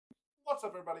What's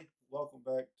up, everybody? Welcome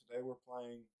back. Today we're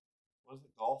playing, what is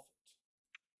it, Golf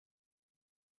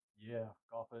It? Yeah,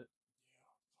 golf it.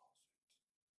 Yeah, Golf It.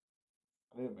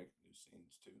 I need to make new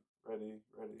scenes too. Ready,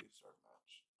 start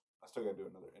match. I still gotta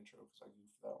do another intro because I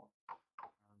goofed that one.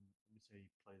 Let me see how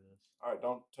you play this. Alright,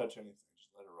 don't touch anything,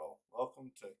 just let it roll.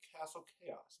 Welcome to Castle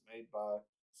Chaos, made by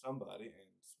somebody and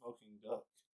Smoking Duck.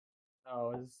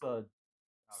 Oh, is this okay.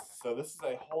 So this is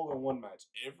a hole-in-one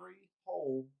match. Every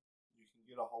hole you can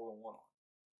get a hole-in-one on.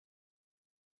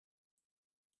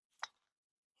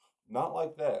 Not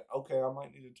like that. Okay, I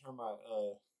might need to turn my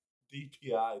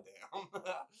DPI down.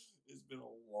 It's been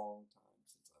a long time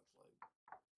since I played.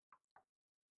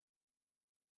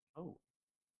 Oh,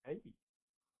 hey.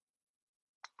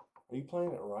 Are you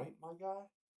playing it right, my guy?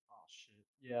 Oh shit.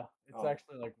 Yeah, it's Oh.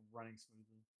 actually like running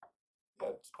smoothly. Yeah,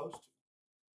 it's supposed to.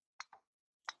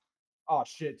 Oh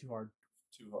shit, too hard.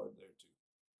 Too hard there too.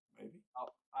 Maybe.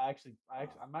 Oh, I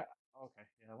might. Okay,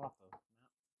 yeah, I want the.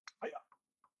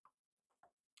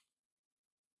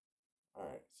 All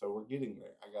right, so we're getting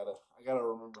there. I gotta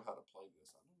remember how to play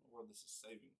this. I don't know where this is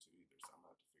saving to either, so I'm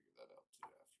gonna have to figure that out too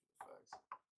after the fact.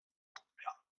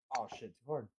 Oh shit, too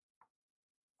hard.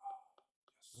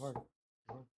 Yes. Too hard. Too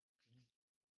hard.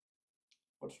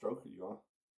 What stroke are you on?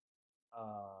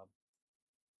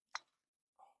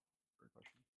 Great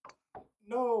question.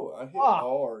 No, I hit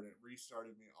R and it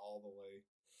restarted me all the way.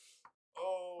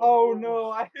 Oh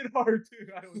no, I hit hard too.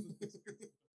 I was.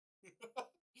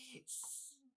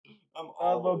 I'm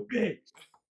all the way bitch.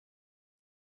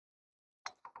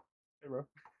 Hey, bro.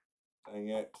 Dang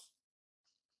it.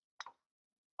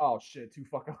 Oh shit, too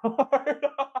fucking hard.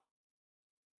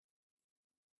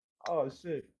 Oh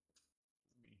shit.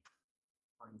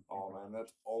 Oh man,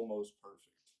 that's almost perfect.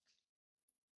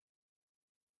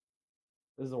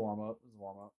 This is a warm up. This is a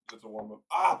warm up. It's a warm up.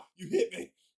 Ah, you hit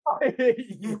me. I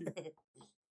hate you.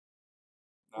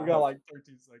 We got like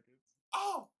 13 seconds.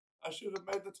 Oh, I should have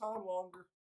made the time longer.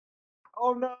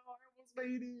 Oh no, I almost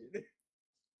made it.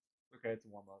 Okay, it's a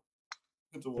warm up.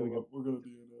 It's a warm up. We're gonna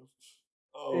DNF.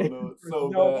 Oh no, it's so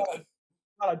bad.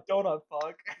 Not a donut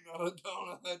fuck. Not a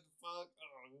donut fuck.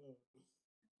 Oh no.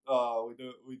 Oh,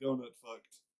 we donut fucked.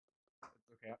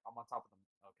 It's okay. I'm on top of them.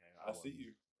 Okay, I see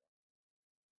you.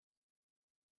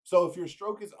 So if your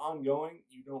stroke is ongoing,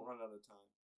 you don't run out of time.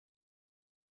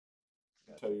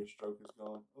 Until your stroke is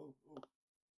gone. Oh,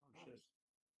 nice. Shit.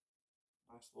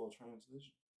 Nice little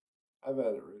transition. Have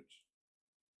at it, Rich.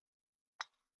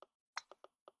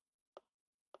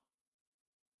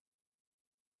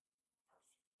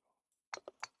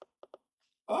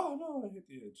 Oh no, I hit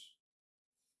the edge.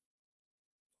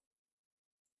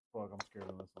 Fuck, I'm scared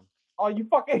of this one. Oh, you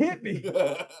fucking hit me!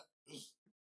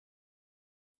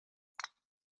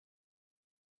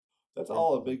 That's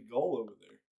all a big goal over there.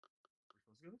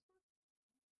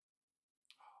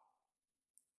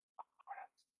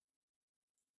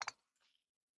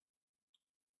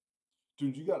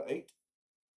 Dude, you got 8?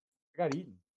 I got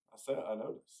eaten. I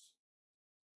noticed.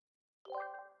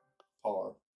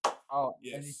 Par. Oh,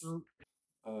 yes. And he threw.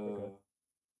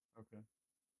 Okay.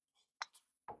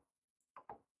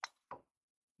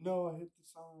 No, I hit the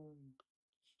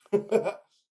sign.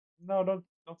 No, don't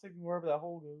take me wherever that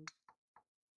hole goes.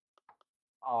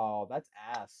 Oh, that's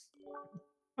ass.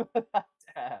 That's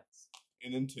ass.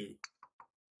 And then 2.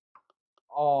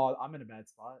 Oh, I'm in a bad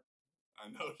spot. I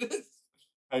noticed.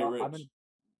 Hey, Rich,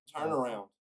 turn around.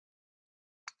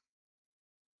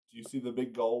 Do you see the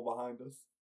big goal behind us?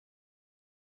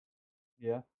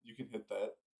 Yeah. You can hit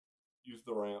that. Use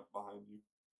the ramp behind you.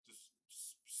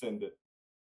 Just send it.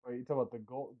 Wait, you talking about the big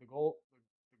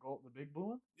blue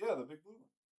one? Yeah, the big blue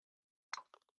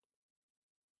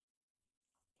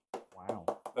one. Wow.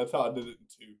 That's how I did it in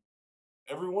 2.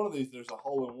 Every one of these, there's a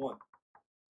hole in one.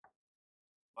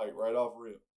 Like right off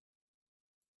rip.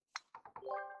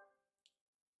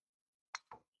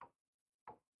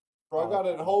 Bro, I got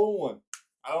it in hole in one.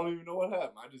 I don't even know what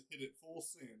happened. I just hit it full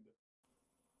send.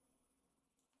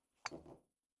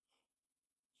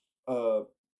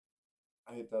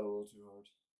 I hit that a little too hard.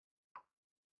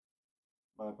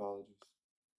 My apologies.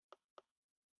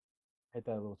 Hit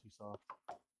that a little too soft.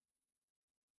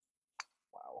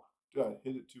 Wow. Dude, I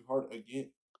hit it too hard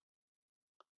again.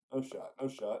 No shot. No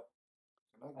shot.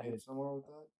 Can I get somewhere with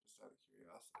that? Just out of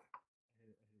curiosity.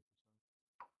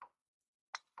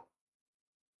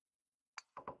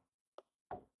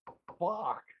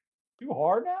 Fuck. Too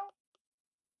hard now?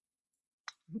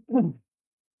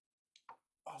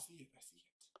 I see it.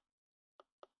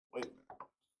 Wait a minute.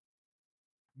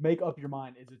 Make up your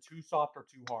mind. Is it too soft or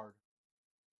too hard?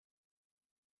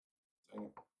 Dang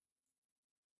it.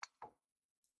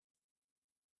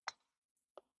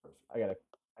 Perfect.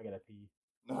 I gotta pee.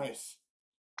 Nice.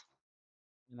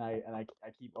 And I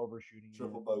keep overshooting.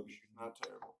 Triple it, bogey. overshooting Not it.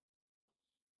 terrible.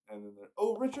 And then there.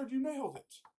 Oh, Richard, you nailed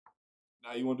it.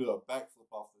 Now you want to do a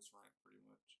backflip off this ramp, pretty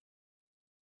much.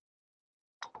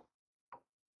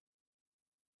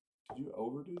 Did you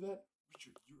overdo that?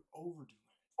 Richard, you're overdoing it.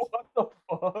 What the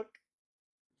fuck?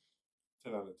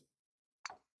 10 out of 10.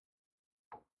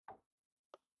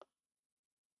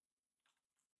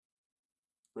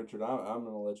 Richard, I'm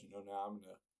gonna let you know now.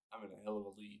 I'm in a hell of a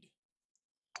lead.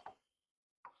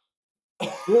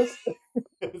 This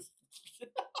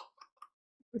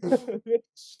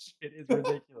shit is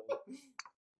ridiculous.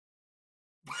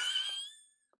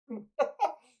 I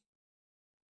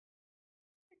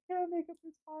can't make up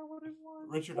this far what it was.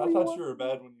 Richard, I thought you were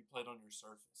bad when you played on your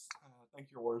Surface. I think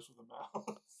you're worse with a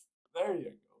mouse. There you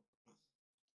go.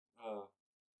 Oh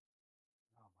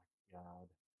my god.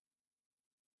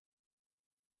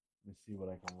 Let me see what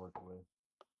I can work with.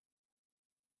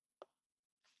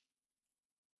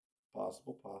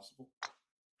 Possible.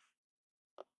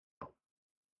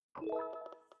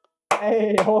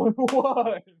 Hey, on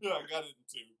one. Yeah, I got it in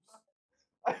 2.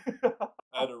 I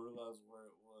had to realize where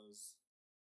it was.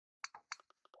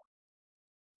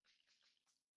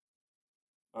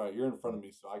 All right, you're in front of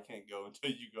me, so I can't go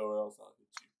until you go, or else I'll hit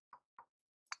you.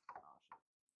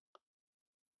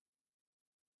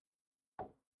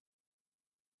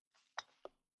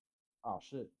 Oh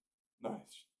shit.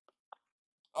 Nice.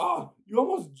 Oh, you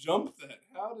almost jumped that.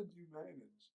 How did you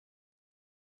manage?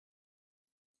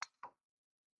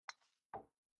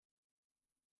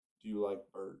 Do you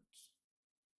like birds?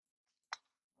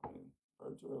 I mean,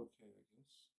 birds are okay, I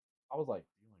guess. I was like,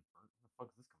 do you like bird? Where the fuck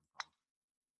is this coming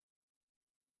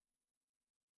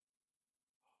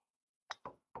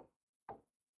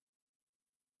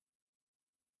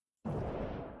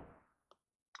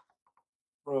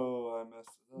Bro, I messed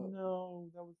it from? up. No,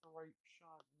 that was the right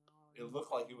shot. No, It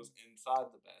looked like it was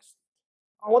inside the basket.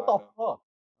 Oh, what the I know. fuck?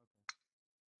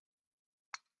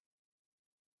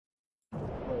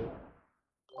 Okay.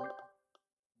 Wait,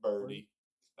 Birdie.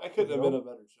 That couldn't have been a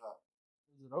better shot.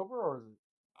 is it over or is it?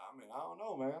 I mean, I don't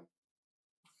know, man.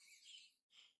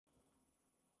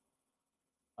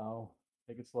 Oh,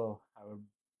 take it slow. Have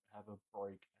a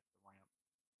break at the ramp.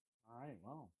 All right.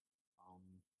 Well.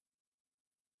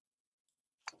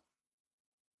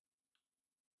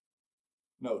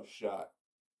 No shot.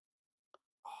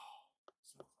 Oh,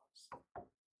 so close.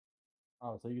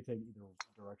 Oh, so you can take either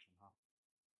direction, huh?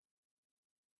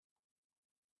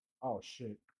 Oh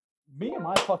shit. Me and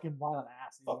my fucking violent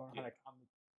ass need to learn how to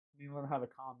learn how to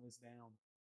calm this down.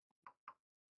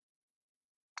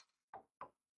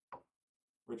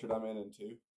 Richard, I'm in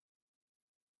 2.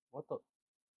 What the?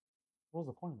 What was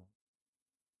the point of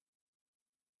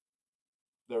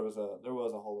that? There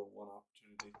was a hole-in-one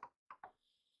opportunity.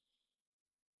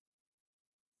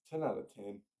 10 out of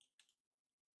 10.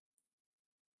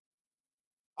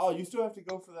 Oh, you still have to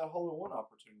go for that hole-in-one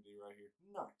opportunity right here.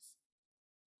 Nice.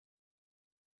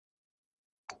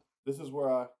 This is where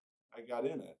I got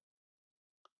in it.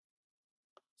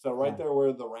 So right there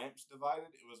where the ramps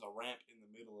divided, it was a ramp in the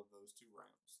middle of those 2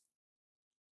 ramps.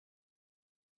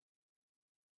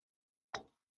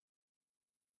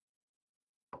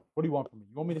 What do you want from me?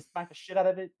 You want me to smack the shit out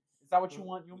of it? Is that what you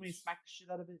want? You want me to smack the shit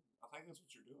out of it? I think that's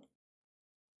what you're doing.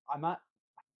 I'm not.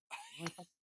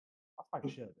 I'll smack the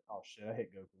shit out of it. Oh shit! I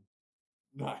hit Goku.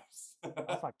 Nice.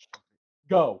 I'll smack the shit out of it.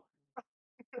 Go.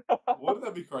 Wouldn't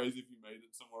that be crazy if you made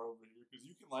it somewhere over here? Because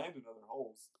you can land in other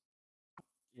holes.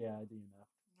 Yeah, I do know.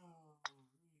 No, I'm still moving.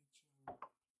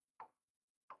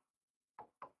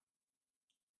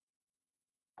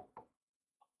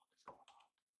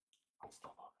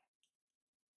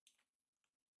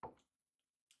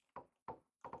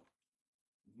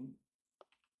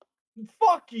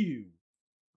 Fuck you!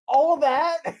 All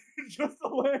that just to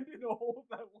land in a hole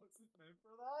that wasn't meant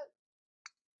for that?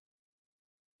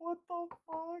 What the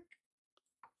fuck?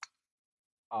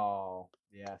 Oh,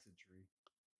 the acid tree.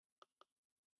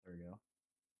 There we go.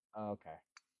 Okay.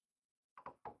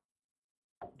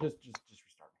 Just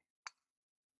restart me.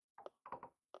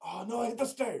 Oh no! I hit the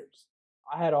stairs.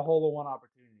 I had a hole-in-one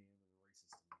opportunity and it was racist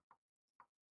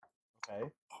to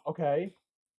me. Okay.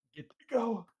 Get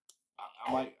go. I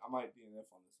might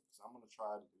DNF on this because I'm gonna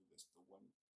try to do this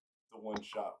the one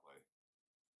shot way.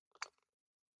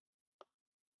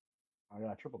 I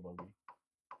got a triple bogey.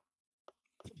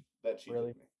 That cheated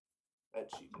Really? me. That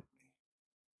cheated me.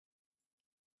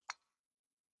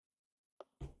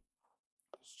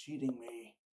 It's cheating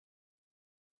me.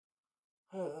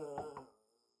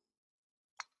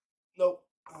 Nope.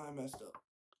 I messed up.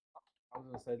 I was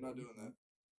gonna say I'm not doing that.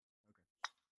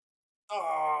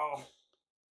 Okay.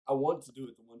 Oh, I want to do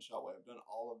it the one-shot way. I've done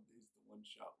all of these the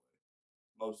one-shot way.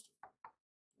 Most of them.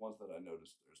 The ones that I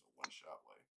noticed there's a one-shot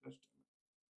way. Gosh damn it.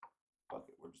 Fuck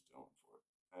it, we're just going for it.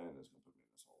 And it's going to put me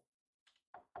in this hole.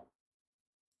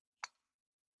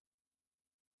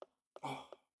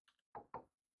 Oh.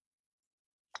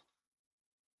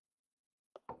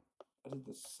 I did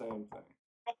the same thing.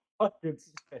 Fucking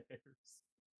stairs.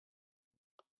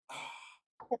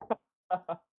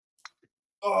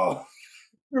 Oh.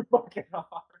 You're fucking hard.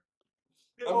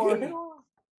 Hit I'm hard, getting- hit hard.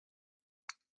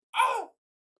 Ah!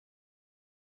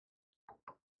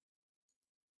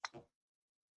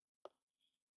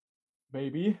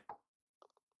 Baby.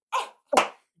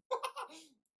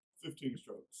 15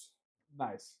 strokes.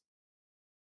 Nice.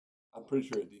 I'm pretty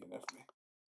sure it DNF'd me.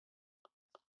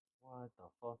 What the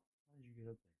fuck? How did you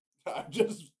get up there? I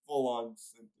just full on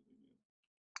sent it again.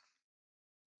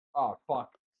 Oh,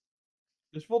 fuck.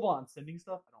 This full on sending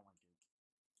stuff, I don't like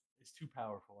it. It's too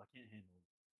powerful. I can't handle it.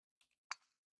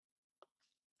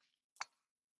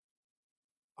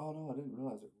 Oh no, I didn't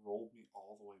realize it rolled me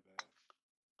all the way back.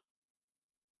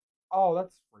 Oh,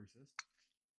 that's racist.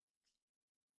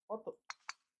 What the?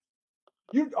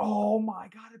 You? Oh my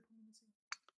god! It put me in the same.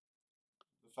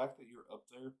 The fact that you're up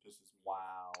there pisses me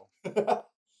Wow. off.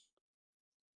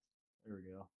 There we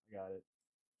go. I got it.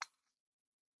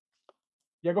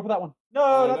 Yeah, go for that one. No,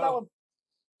 I not that know. one.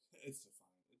 It's a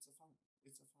fine. It's a fine.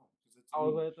 It's a fine because it's I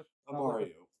was me, at the, a I was at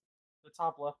Mario. the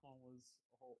top left one was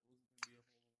a whole. Was gonna be a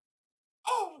whole.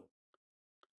 Oh!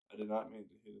 I did not mean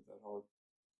to hit it that hard.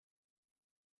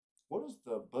 What is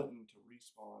the button to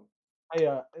respawn? Hey,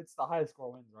 it's the highest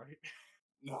score wins, right?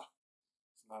 No,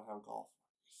 it's not how golf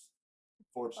works.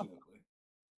 Fortunately.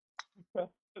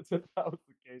 If that was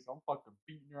the case, I'm fucking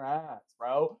beating your ass,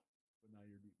 bro. But now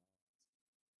you're beating my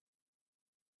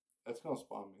ass. That's gonna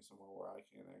spawn me somewhere where I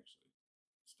can't actually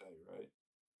stay, right?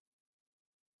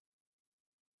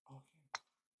 Okay.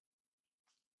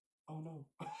 Oh no.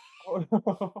 Oh no.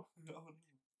 Oh no.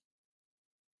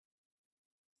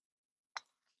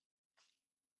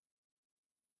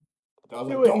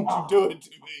 Do it. Don't you do it to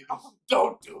me.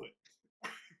 Don't do it.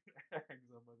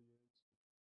 Hangs on by the edge.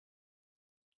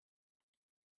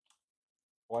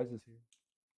 Why is this here?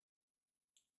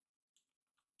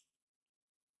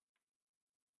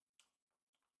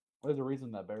 What is the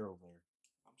reason that barrel's there?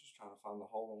 I'm just trying to find the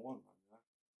hole in one, my guy.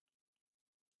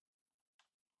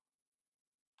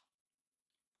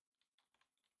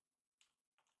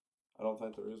 I don't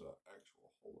think there is an actual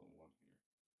hole in one here.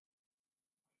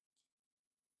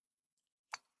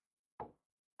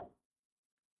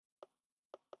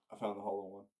 I found the hole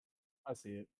in one. I see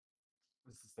it.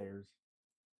 This is the stairs.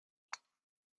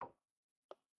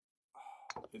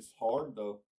 It's hard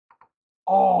though.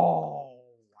 Oh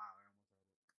wow!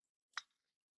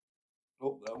 I almost had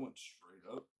it. Oh, that went straight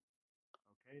up.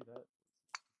 Okay, that.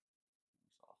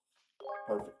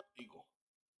 Perfect. Eagle.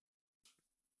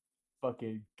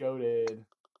 Fucking goated.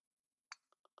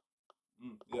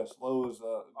 Yeah, slow is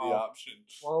the Oh, option.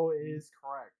 Slow is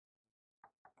correct.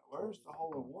 Where's the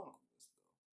hole in one on this though?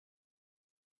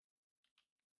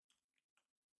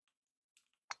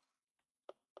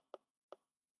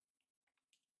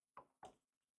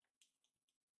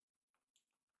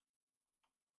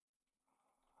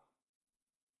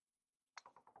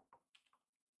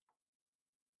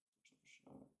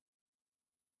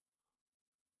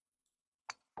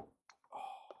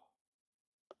 Oh.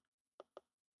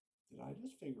 Did I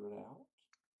just figure it out?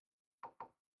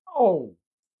 Oh.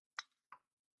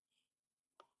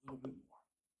 A little bit more.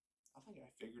 I think I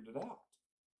figured it out.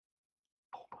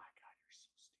 Oh my god, you're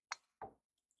so stupid.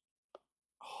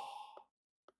 Oh.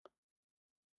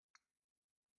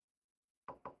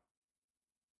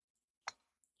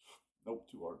 Nope,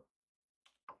 too hard.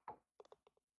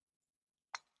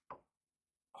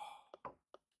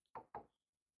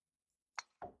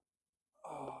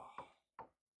 Oh.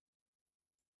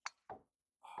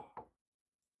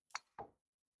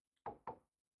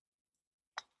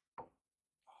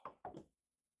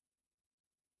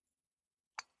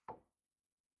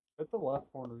 Hit the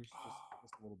left corner just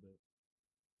a little bit.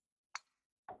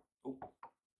 Oh.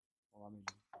 Well, I mean.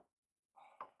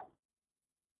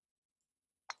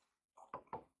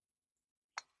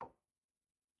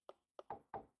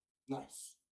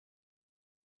 Nice.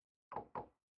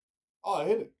 Oh, I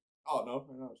hit it. Oh, no,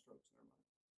 they're not strokes. Never mind.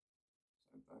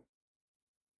 Same thing.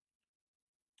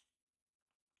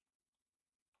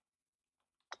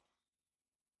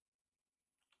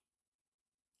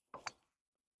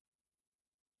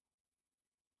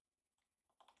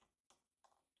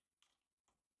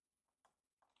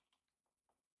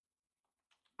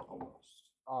 Almost.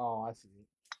 Oh, I see it.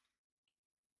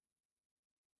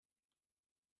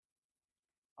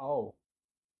 Oh.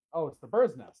 Oh, it's the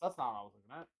bird's nest. That's not what I was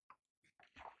looking at.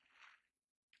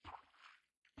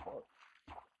 Fuck.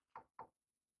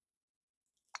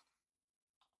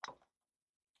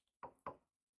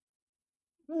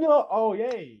 No. Oh, yay.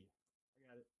 I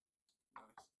got it. Nice.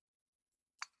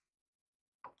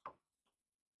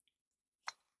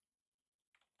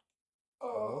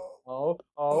 Oh.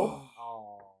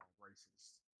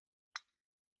 Racist.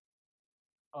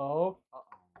 Oh.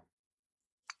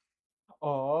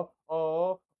 Oh.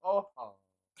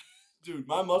 Dude,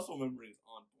 my muscle memory is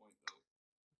on point though.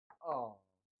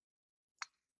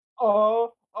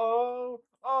 Oh.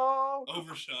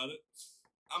 Overshot it.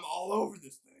 I'm all over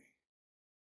this thing.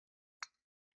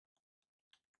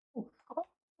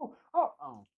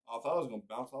 Oh. I thought I was gonna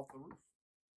bounce off the roof.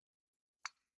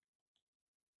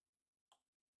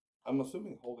 I'm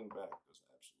assuming holding back does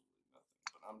absolutely nothing,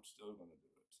 but I'm still gonna do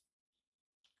it.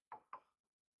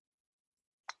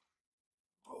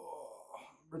 Oh,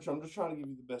 Rich, I'm just trying to give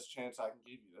you the best chance I can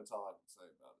give you. That's all I can say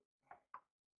about it.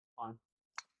 Fine.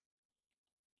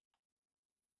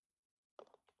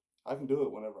 I can do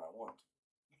it whenever I want.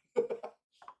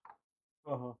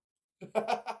 Uh-huh.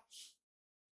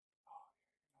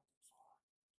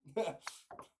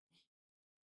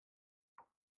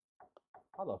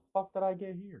 How the fuck did I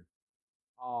get here?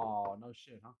 Oh, no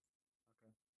shit, huh?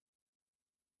 Okay.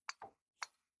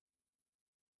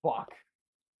 Fuck.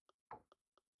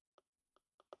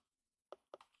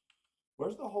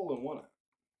 Where's the hole in one at?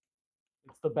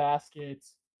 It's the basket.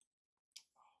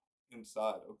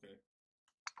 Inside, okay.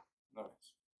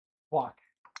 Nice. Fuck.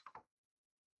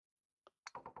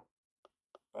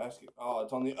 Basket. Oh,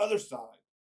 it's on the other side.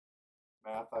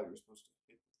 Man, I thought you were supposed to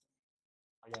hit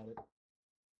I got it.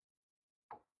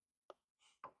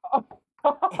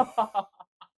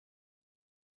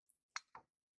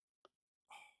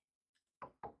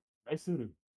 Nice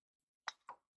suited.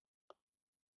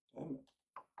 Damn it.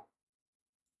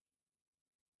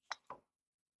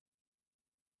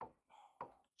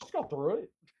 Just go through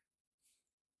it.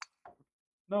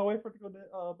 No, wait for it to go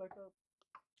back up.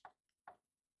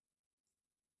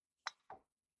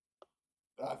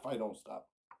 If I don't stop.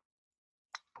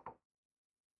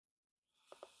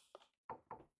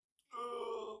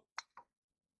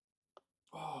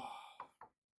 Oh,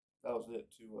 that was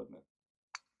it too, wasn't it?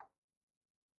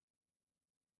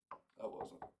 That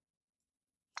wasn't.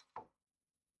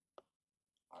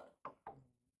 Alright.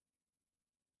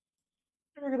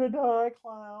 You're gonna die,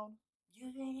 clown.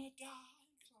 You're gonna die,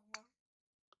 clown.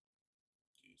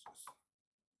 Jesus.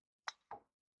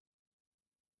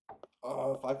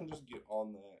 If I can just get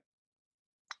on that.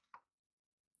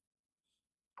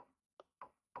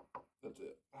 That's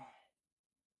it.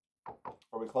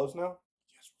 Are we close now?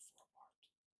 Yes, we're 4 apart.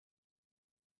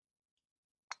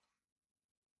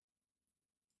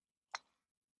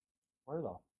 Where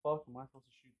the fuck am I supposed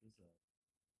to shoot this at?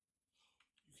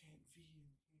 You can't feel here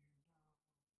now.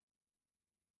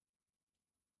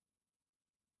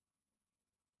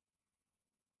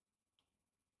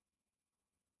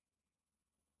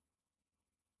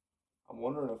 I'm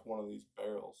wondering if one of these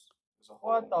barrels is a hole.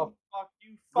 What the fuck,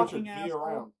 you fucking Richard, asshole?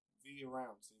 around. V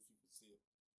around. See if you can see it.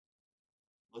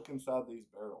 Look inside these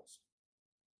barrels.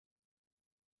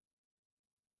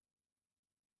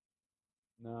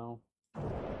 No.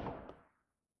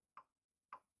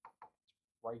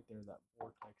 Right there, that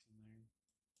vortex in there.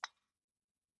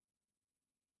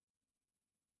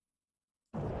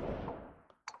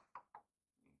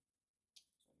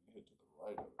 So you hit to the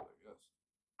right of it, I guess.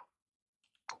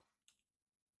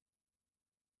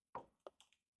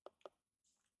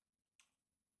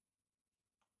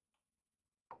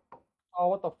 Oh,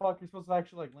 what the fuck? You're supposed to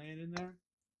actually like land in there?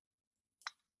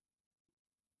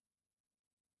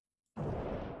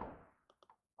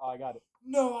 Oh, I got it.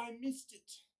 No, I missed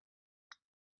it.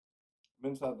 I'm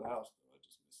inside the house, though. I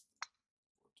just missed the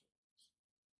vortex.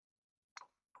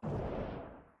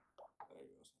 There it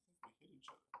goes. I think we hit each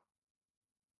other.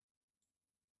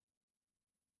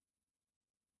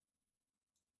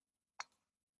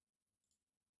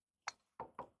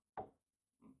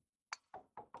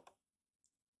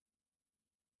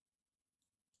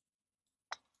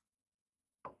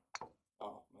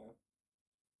 Oh, man.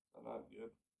 Is that not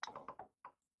good? No.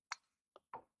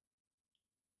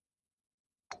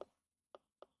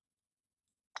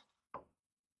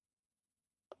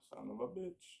 Son of a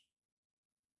bitch.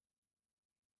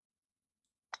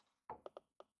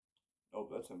 Nope,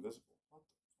 that's invisible. What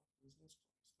the fuck is this place?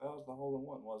 That was the hole in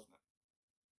one, wasn't it?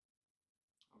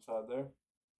 Inside there?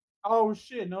 Oh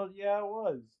shit, no, yeah, it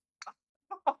was.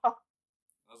 I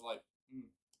was like,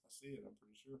 I see it, I'm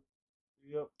pretty sure.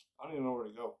 Yep. I don't even know where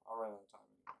to go. I ran out of time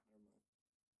anyway. Never mind.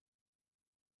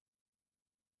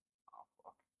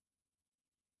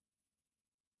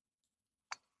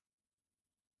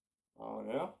 Oh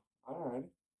yeah. All right.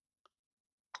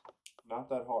 Not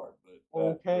that hard, but that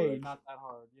Okay, direction. not that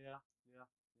hard. Yeah.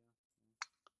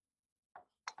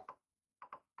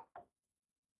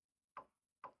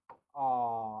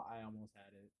 Oh, I almost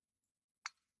had it.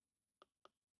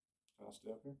 Can I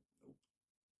stay up here?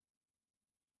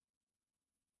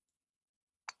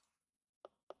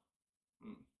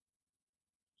 Nope.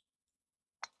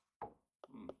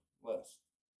 Less.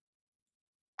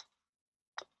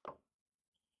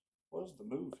 What is the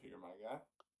move here, my guy?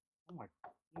 Oh my.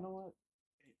 You know what?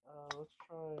 Hey, let's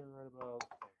try right about there.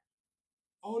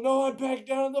 Oh no! I backed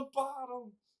down at the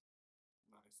bottom.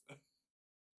 Nice.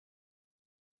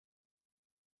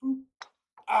 Boop.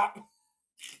 Ah!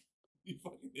 You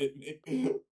fucking hit me.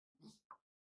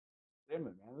 Damn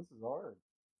it, man! This is hard.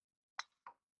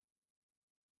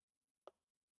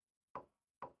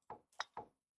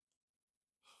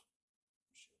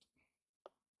 Shit.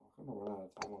 I'm gonna run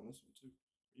out of time on this one too.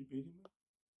 Are you beating me?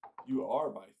 You are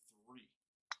by 3.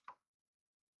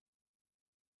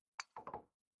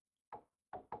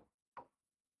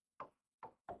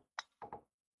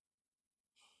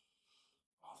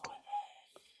 All the way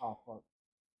back. Oh fuck.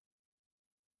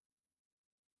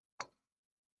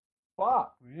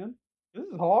 Fuck, man. This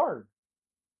is hard.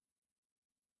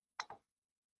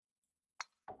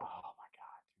 Oh my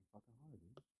god, too fucking hard,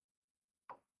 dude.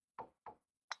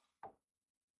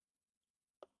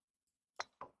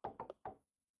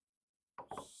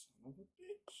 Son of a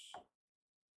bitch.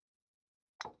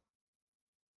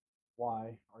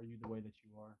 Why are you the way that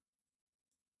you are?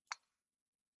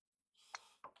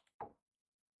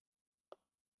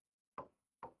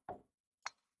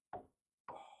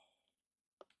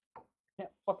 I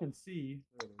can't fucking see.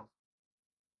 There it is.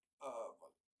 I'm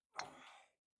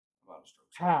out of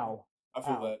strokes. How? I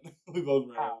feel How? that. We both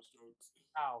ran out How? of strokes.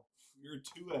 How? You're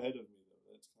 2 ahead of me, though.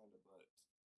 That's kind of butt.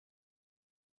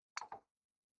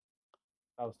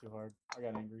 That was too hard. I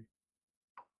got angry.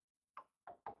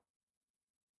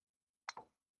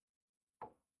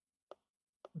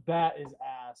 That is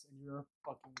ass, and you're a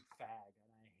fucking fag,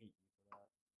 and I hate you for that.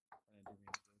 I didn't do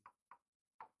anything.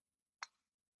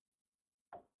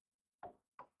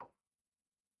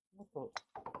 What the?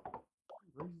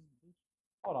 Bitch.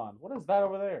 Hold on. What is that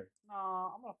over there?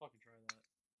 Nah, I'm gonna fucking try that.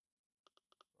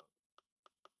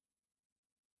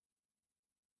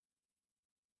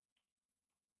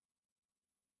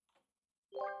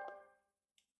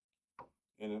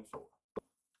 And in 4.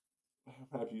 I'm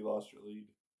happy you lost your lead.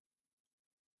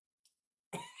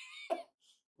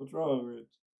 What's wrong, Rich?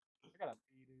 I got a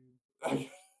pee, dude. I gotta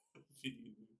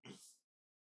pee.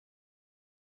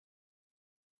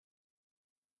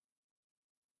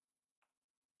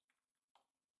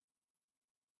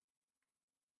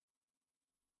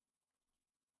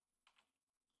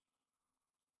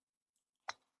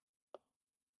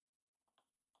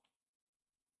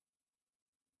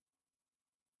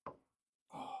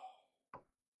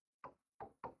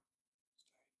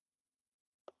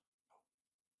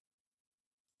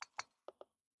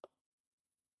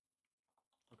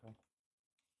 Okay.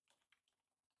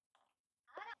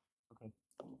 Okay.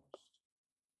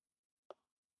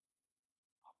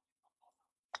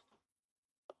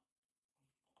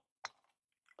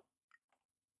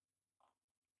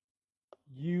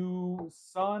 You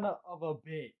son of a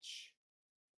bitch.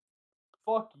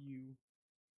 Fuck you.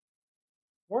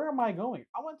 Where am I going?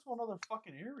 I went to another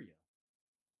fucking area.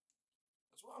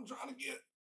 That's what I'm trying to get.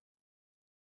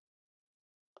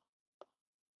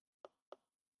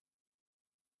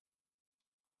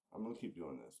 I'm going to keep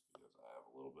doing this because I have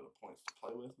a little bit of points to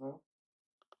play with now.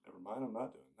 Never mind, I'm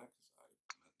not doing that because I'm doing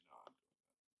that.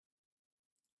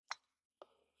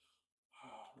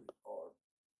 Retard.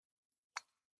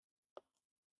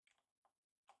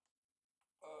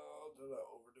 Oh, did I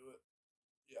overdo it?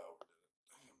 Yeah, I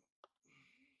overdid it.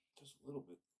 Damn. Just a little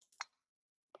bit.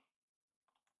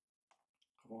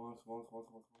 Come on, come on, come on,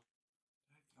 come on, come on.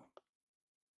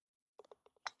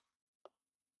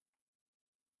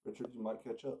 Richard, you might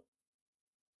catch up.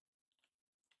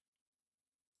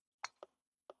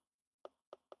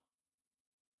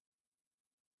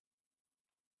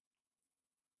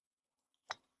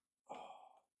 Oh,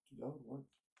 dude, that would work.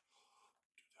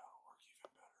 Dude, that would work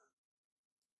even better.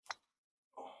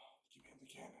 Oh, get me in the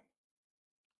cannon.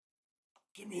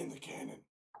 Get me in the cannon.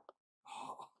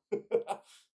 Oh.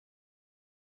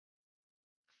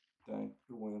 Dang,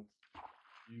 who wins?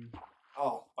 You.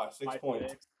 Oh, by 6 By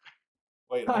points. 6.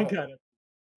 Wait, I got it.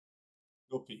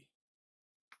 Go pee.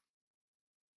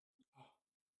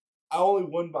 I only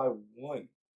won by 1.